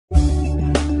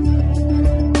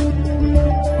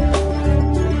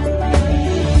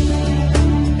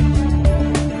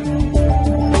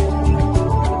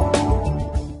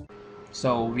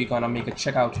we're gonna make a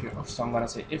checkout here. So I'm gonna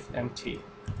say if empty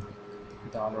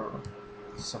dollar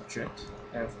subject,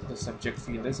 if the subject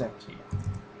field is empty,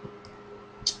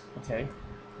 okay,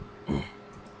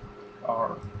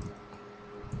 or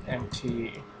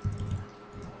empty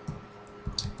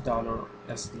dollar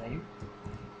s name,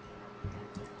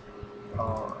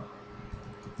 or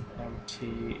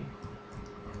empty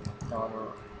dollar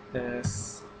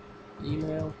is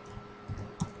email,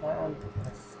 and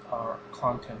if our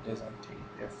content is empty,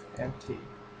 if empty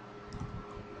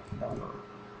dollar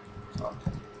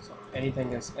content. So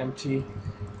anything is empty,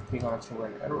 we're gonna throw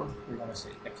an error. We're gonna say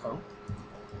echo,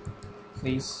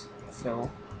 please fill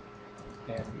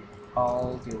in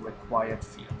all the required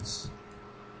fields.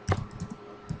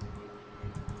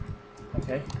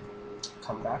 Okay,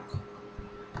 come back.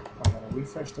 I'm gonna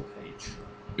refresh the page.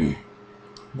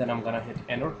 Then I'm gonna hit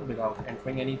enter without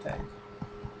entering anything.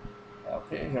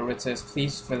 Okay, here it says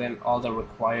please fill in all the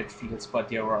required fields, but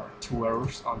there are 2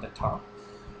 errors on the top.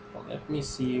 Well, let me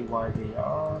see why they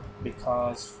are,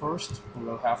 because first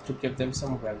we'll have to give them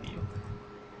some value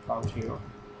out here.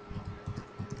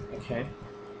 Okay,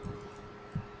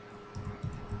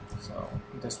 so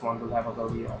this one will have a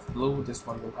value of blue, this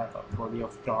one will have a value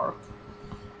of dark.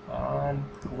 And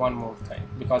one more thing,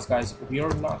 because guys, we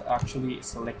are not actually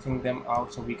selecting them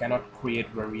out, so we cannot create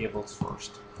variables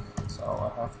first. So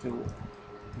I have to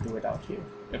do it out here.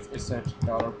 If it's at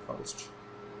 $post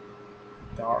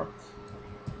dark,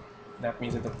 that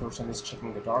means that the person is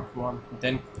checking the dark one,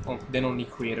 then only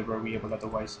create a variable,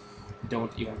 otherwise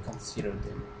don't even consider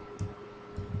them.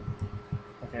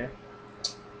 Okay,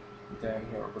 then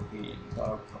here would be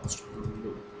 $post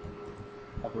blue.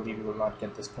 I believe we will not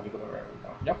get this particular error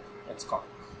now. Yep, it's gone.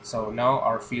 So now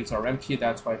our fields are empty.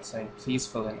 That's why it's saying please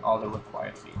fill in all the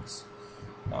required fields.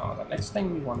 Now the next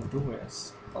thing we want to do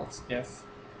is else if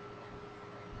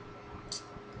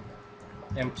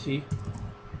empty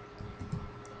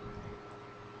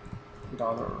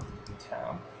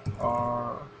 $tab,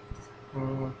 or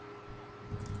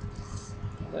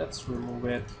let's remove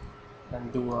it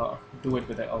and do it with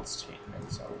the else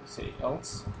statement. So we say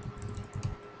else.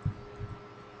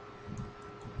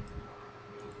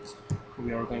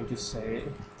 We are going to say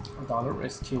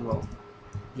 $SQL.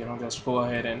 Just go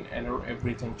ahead and enter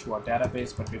everything to our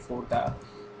database, but before that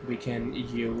we can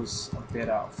use a bit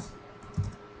of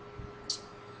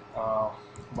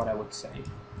what I would say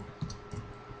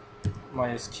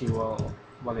MySQL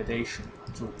validation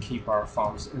to keep our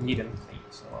forms neat and clean.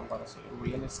 So I'm going to say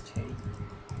real estate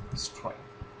string.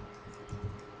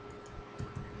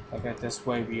 Okay, this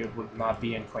way we would not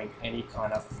be entering any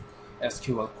kind of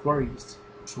SQL queries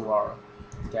to our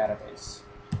database.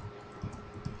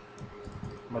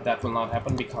 But that will not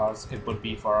happen because it would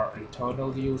be for our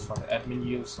internal use, for the admin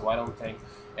use, so I don't think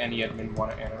any admin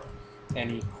want to enter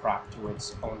any crap to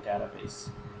its own database.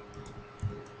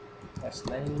 As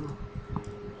name,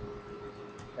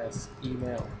 as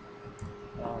email,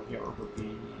 here would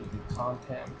be the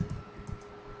content.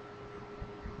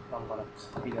 I'm going to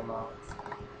copy them out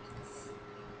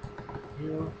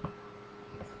here,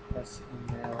 as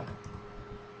email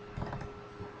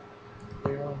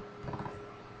here,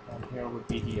 and here would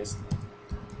be the S name.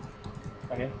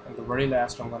 Okay, and the very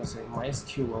last I'm going to say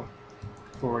MySQL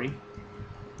query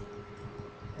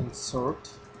insert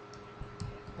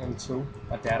into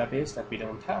a database that we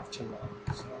don't have till now.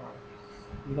 So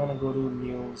we're gonna go to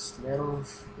newsletter,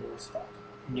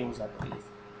 news I believe.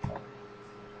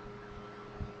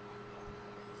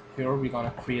 Here we're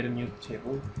gonna create a new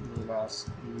table named as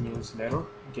newsletter,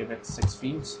 give it 6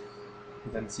 fields,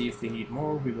 then see if they need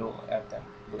more, we will add them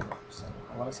later. So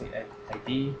I'm gonna say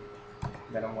ID,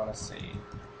 then I'm gonna say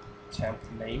temp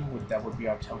name, that would be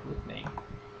our template name.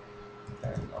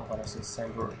 Then I'm gonna say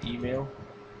sender email,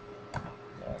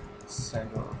 then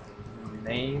sender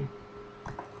name,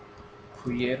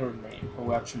 creator name,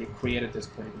 who actually created this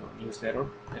particular newsletter.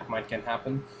 It can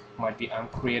happen, might be I'm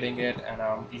creating it and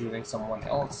I'm using someone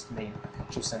else's name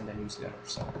to send the newsletter.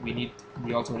 So we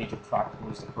also need to track who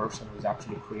is the person who's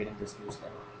actually creating this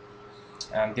newsletter,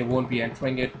 and they won't be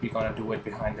entering it. We're gonna do it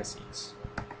behind the scenes.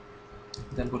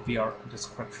 Then would be our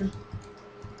description.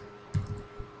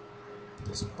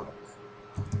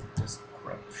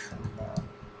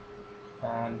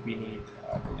 And we need,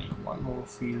 I believe, one more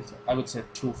field. I would say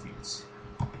 2 fields.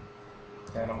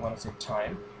 Then I'm going to say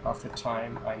time. After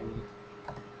time, I need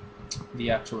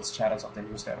the actual status of the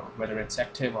newsletter, whether it's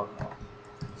active or not.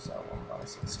 So I'm going to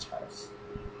say status.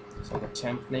 So the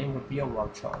temp name would be a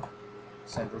varchar.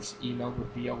 Sender's email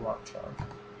would be a varchar.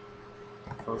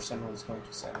 The person who is going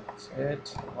to send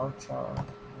it, varchar.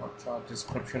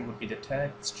 Description would be the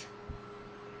text.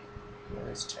 There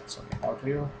is text out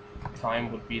here.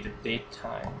 time would be the date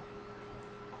time,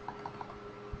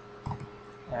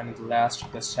 and the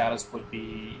last, the status would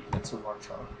be, let's see,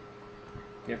 virtual.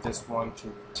 Give this one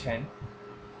to 10,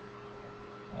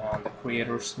 and the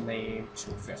creator's name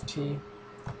to 50,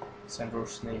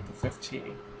 sender's name to 50,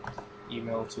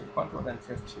 email to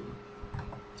 150,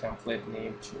 template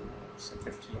name to say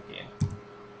 50 again.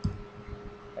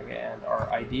 Again, our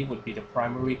ID would be the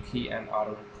primary key and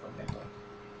auto incremented.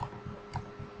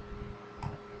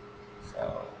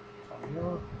 So come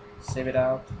here, save it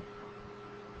out.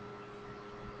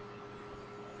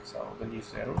 So the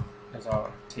newsletter is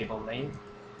our table name.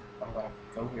 I'm gonna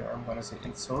go here, I'm gonna say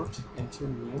insert into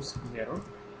newsletter.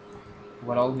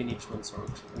 What all we need to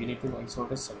insert? We need to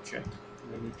insert a subject.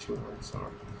 We need to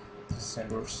insert the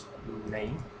sender's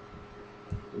name.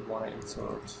 We want to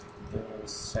insert the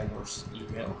sender's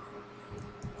email,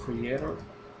 creator,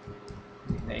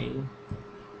 name,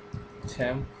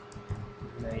 temp,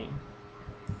 name.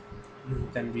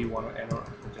 Then we want to enter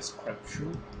the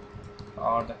description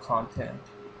or the content,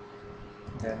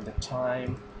 then the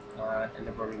time, and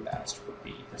the very last would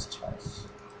be the status.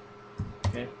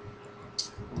 Okay,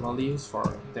 values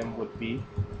for them would be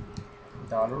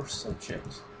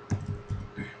 $subject.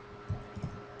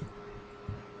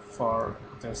 For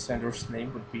the sender's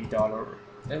name would be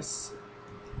 $s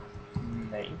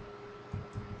name.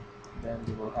 Then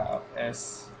we will have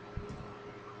s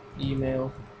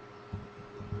email.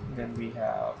 Then we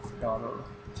have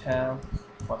 $temp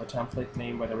for the template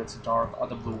name, whether it's dark or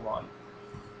the blue one.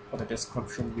 For the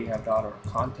description, we have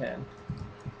 $content.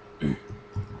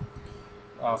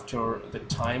 After the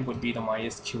time would be the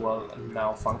mysql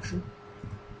now function.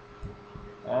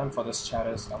 And for the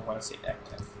status, I'm going to say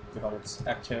active, because it's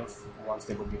active once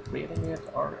they will be creating it,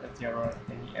 or if there are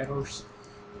any errors,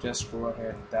 just go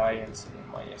ahead, die and say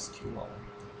mysql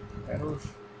errors.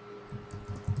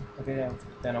 Okay,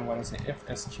 then I'm going to say if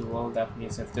SQL, that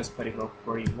means if this particular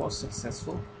query was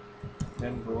successful,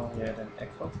 then go ahead and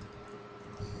echo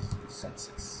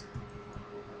success.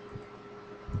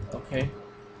 Okay,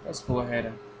 let's go ahead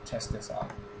and test this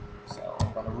out. So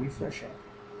I'm going to refresh it.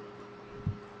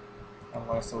 I'm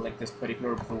going to select this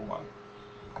particular blue one.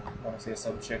 I'm going to say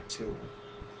subject to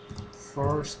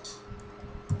first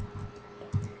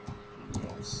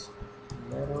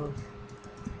newsletter,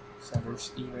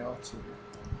 sender's email to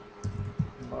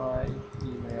my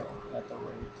email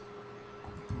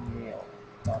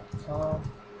 @mail.com.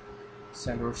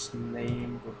 Sender's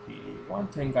name would be one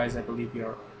thing, guys, I believe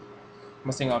you're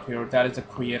missing out here. That is the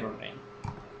creator name.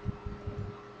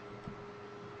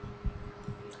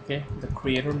 Okay, the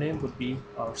creator name would be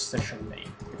our session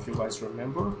name. If you guys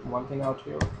remember, one thing out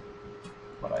here,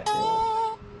 what I did.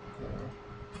 Okay,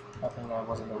 I think I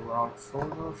was in the wrong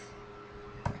folder.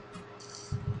 I'm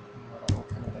gonna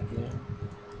open it again.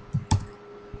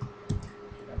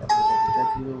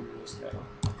 Newsletter.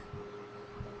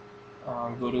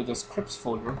 Go to the scripts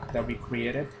folder that we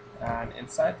created, and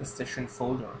inside the session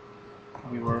folder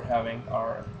we were having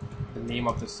the name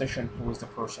of the session, who is the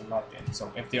person logged in.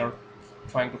 So if they are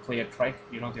trying to play a trick,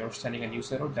 they are sending a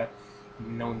newsletter, that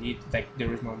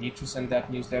there is no need to send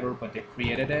that newsletter, but they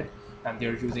created it and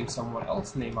they're using someone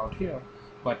else's name out here,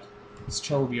 but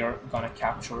still we are gonna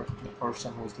capture the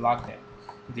person who's logged in,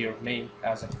 their name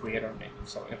as a creator name.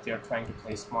 So if they are trying to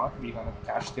play smart, we're gonna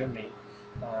cache their name,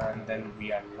 and then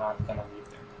we are not gonna leave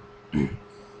them.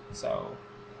 So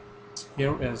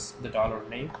here is the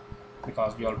 $name,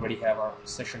 because we already have our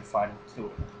session file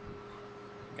included.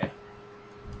 Okay,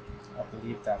 I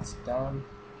believe that's done.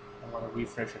 I want to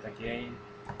refresh it again.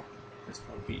 This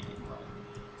will be my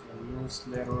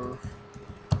newsletter,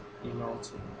 email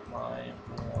to my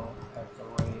mail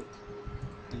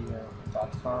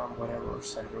 @email.com, whatever.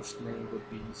 Sender's name would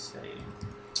be, say,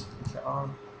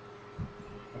 John.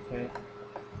 Okay,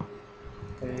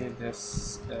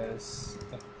 this is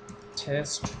a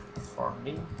test for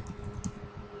me.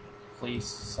 Please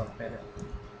submit it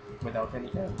without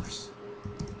any errors.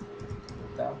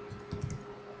 Without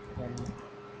any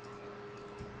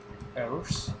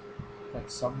errors.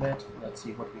 Let's submit. Let's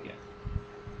see what we get.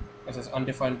 It says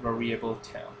undefined variable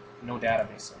temp, no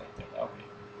database selected. Okay.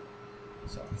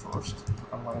 So first,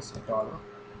 I'm going to say dollar.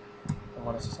 I'm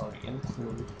going to say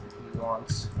include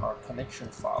wants our connection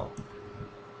file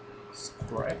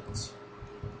script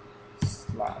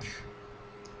 /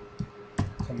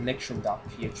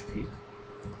 connection.php,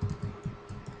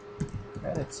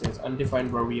 and it says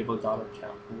undefined variable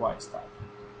 $temp. Why is that?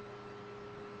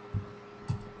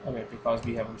 Okay, because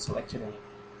we haven't selected any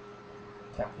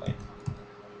template.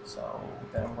 So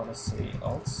then I'm going to say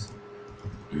else.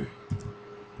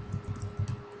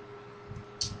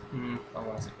 I'm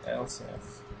going to say else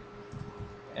if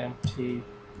empty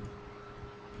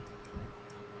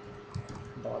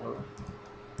dollar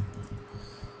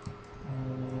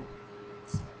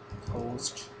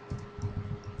post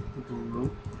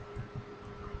blue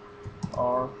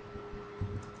or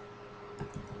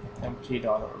empty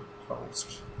dollar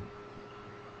post,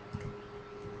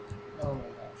 oh my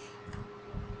gosh,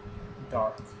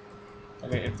 dark.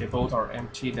 Okay, if they both are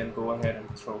empty, then go ahead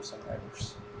and throw some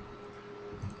headers.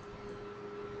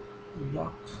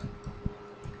 Yuck.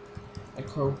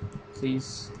 Echo,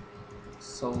 please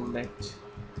select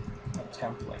a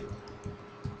template.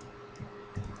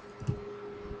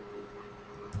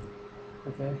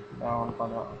 Okay, now I'm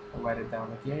gonna write it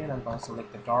down again. I'm gonna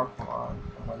select the dark one.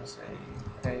 I'm gonna say,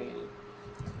 hey,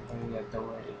 at the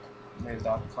rate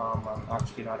mail.com. I'm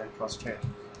actually not interested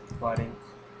in writing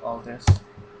all this.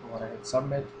 I'm gonna hit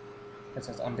submit. It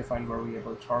says undefined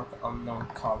variable chart unknown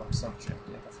column subject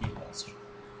in the field list.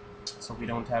 So we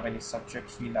don't have any subject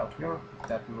field out here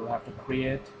that we will have to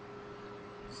create.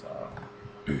 So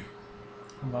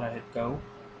I'm gonna hit go.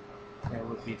 There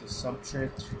would be the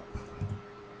subject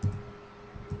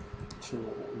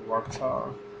to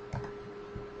varchar.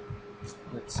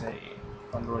 Let's say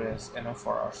 100 is enough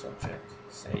for our subject.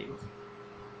 Save.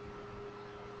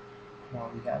 Now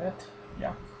we have it.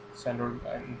 Yeah. Sender,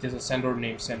 and there's a sender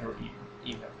name, sender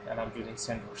email, and I'm using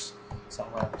senders. So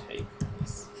I'm gonna take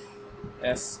this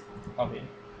S away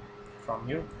from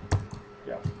here.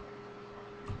 Yeah.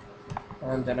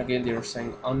 And then again they're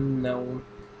saying unknown,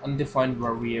 undefined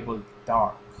variable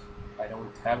dark. I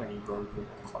don't have any variable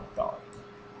for dark.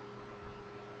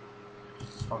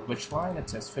 On which line? It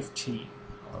says 15.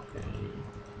 Okay.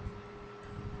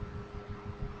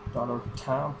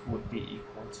 $temp would be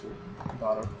equal to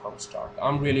 $post dark.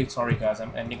 I'm really sorry guys,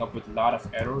 I'm ending up with a lot of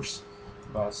errors,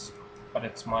 but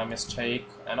it's my mistake,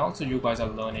 and also you guys are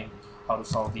learning how to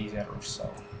solve these errors,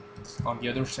 so on the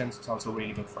other sense it's also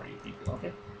really good for you people.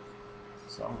 Okay,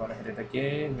 so I'm gonna hit it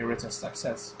again. Here it's a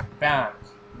success. Bam,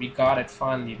 we got it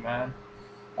finally, man.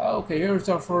 Okay, here's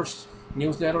our first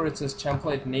newsletter. It says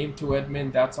template name to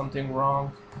admin. That's something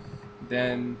wrong.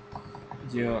 Then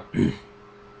yeah.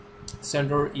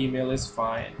 Sender email is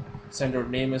fine, sender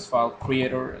name is file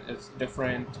creator is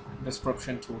different,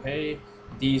 description to hey,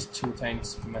 these two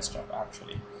things messed up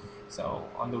actually. So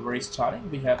on the very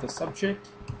starting we have the subject,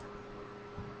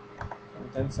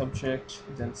 and then subject,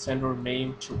 then sender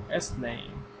name to s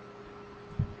name,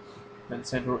 then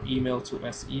sender email to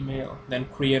s email, then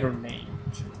creator name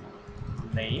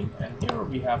to name, and here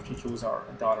we have to choose our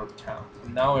 $temp.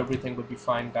 And now everything would be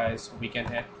fine guys. We can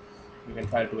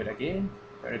try to do it again.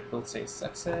 It will say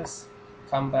success,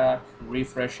 come back,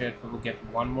 refresh it, we will get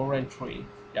one more entry.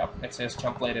 Yep, it says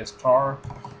template is tar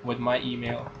with my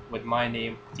email, with my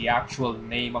name, the actual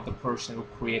name of the person who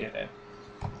created it,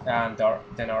 and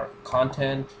then our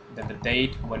content, then the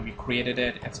date when we created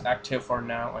it, it's active for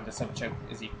now, and the subject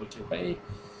is equal to hey.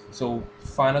 So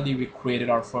finally we created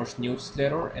our first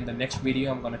newsletter. In the next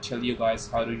video I'm going to tell you guys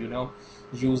how to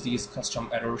use these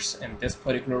custom errors in this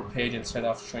particular page instead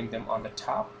of showing them on the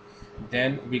top.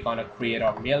 Then we're gonna create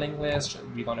our mailing list,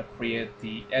 we're gonna create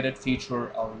the edit feature,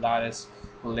 a lot is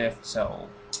left. So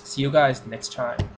see you guys next time.